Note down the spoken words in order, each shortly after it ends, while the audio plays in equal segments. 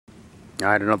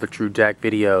Alright, another True Jack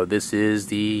video. This is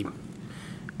the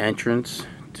entrance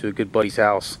to a good buddy's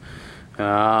house.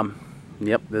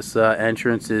 Yep, this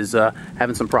entrance is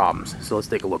having some problems. So let's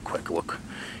take a quick look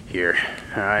here.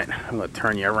 Alright, I'm going to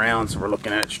turn you around so we're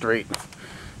looking at it straight.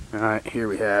 Alright, here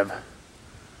we have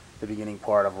the beginning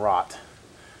part of rot.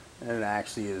 And it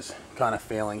actually is kind of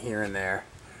failing here and there.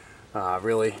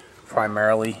 Really,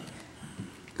 primarily,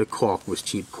 the caulk was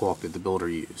cheap caulk that the builder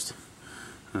used.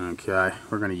 Okay,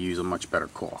 we're going to use a much better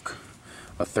caulk,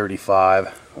 a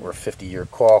 35 or a 50-year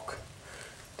caulk,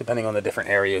 depending on the different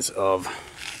areas of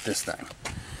this thing.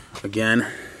 Again,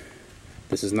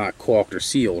 this is not caulked or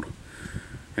sealed,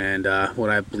 and what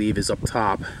I believe is up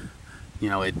top,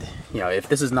 if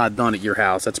this is not done at your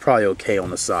house, that's probably okay on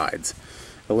the sides.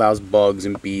 It allows bugs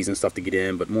and bees and stuff to get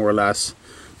in, but more or less,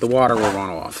 the water will run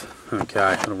off.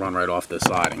 Okay, it'll run right off the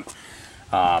siding,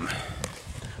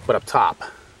 but up top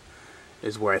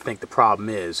is where I think the problem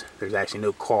is. There's actually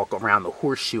no caulk around the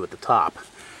horseshoe at the top,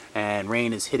 and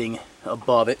rain is hitting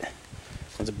above it.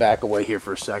 Let's back away here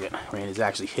for a second. Rain is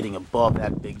actually hitting above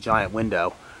that big giant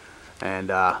window and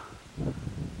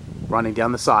running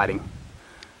down the siding,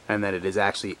 and then it is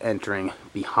actually entering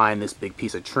behind this big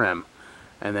piece of trim,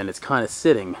 and then it's kind of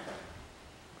sitting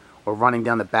or running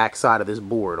down the back side of this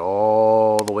board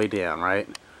all the way down, right?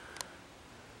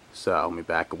 So let me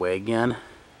back away again.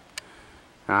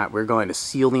 Alright, we're going to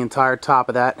seal the entire top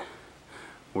of that.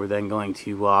 We're then going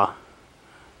to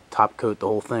top coat the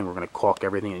whole thing. We're going to caulk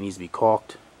everything that needs to be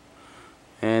caulked.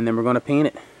 And then we're going to paint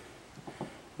it.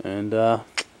 And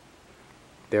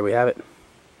there we have it.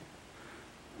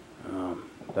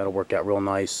 That'll work out real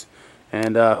nice.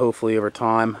 And hopefully over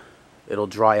time it'll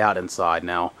dry out inside.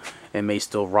 Now, it may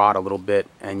still rot a little bit.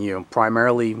 And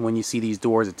primarily when you see these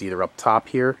doors, it's either up top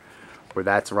here or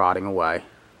that's rotting away.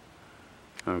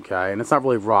 Okay, and it's not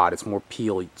really rot, it's more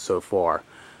peel so far.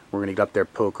 We're going to get up there,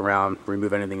 poke around,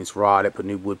 remove anything that's rotted, put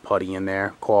new wood putty in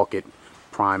there, caulk it,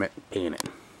 prime it, paint it.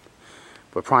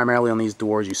 But primarily on these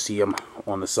doors, you see them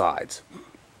on the sides.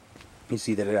 You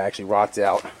see that it actually rots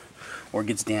out or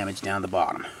gets damaged down the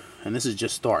bottom. And this is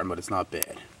just starting, but it's not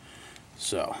bad.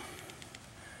 So,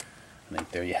 I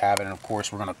think there you have it. And of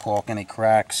course, we're going to caulk any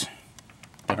cracks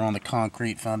that are on the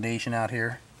concrete foundation out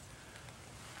here.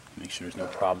 Make sure there's no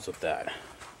problems with that.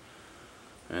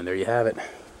 And there you have it.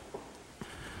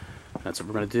 That's what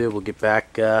we're going to do. We'll get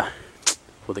back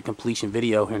with a completion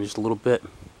video here in just a little bit.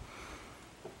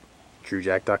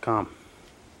 TrueJack.com.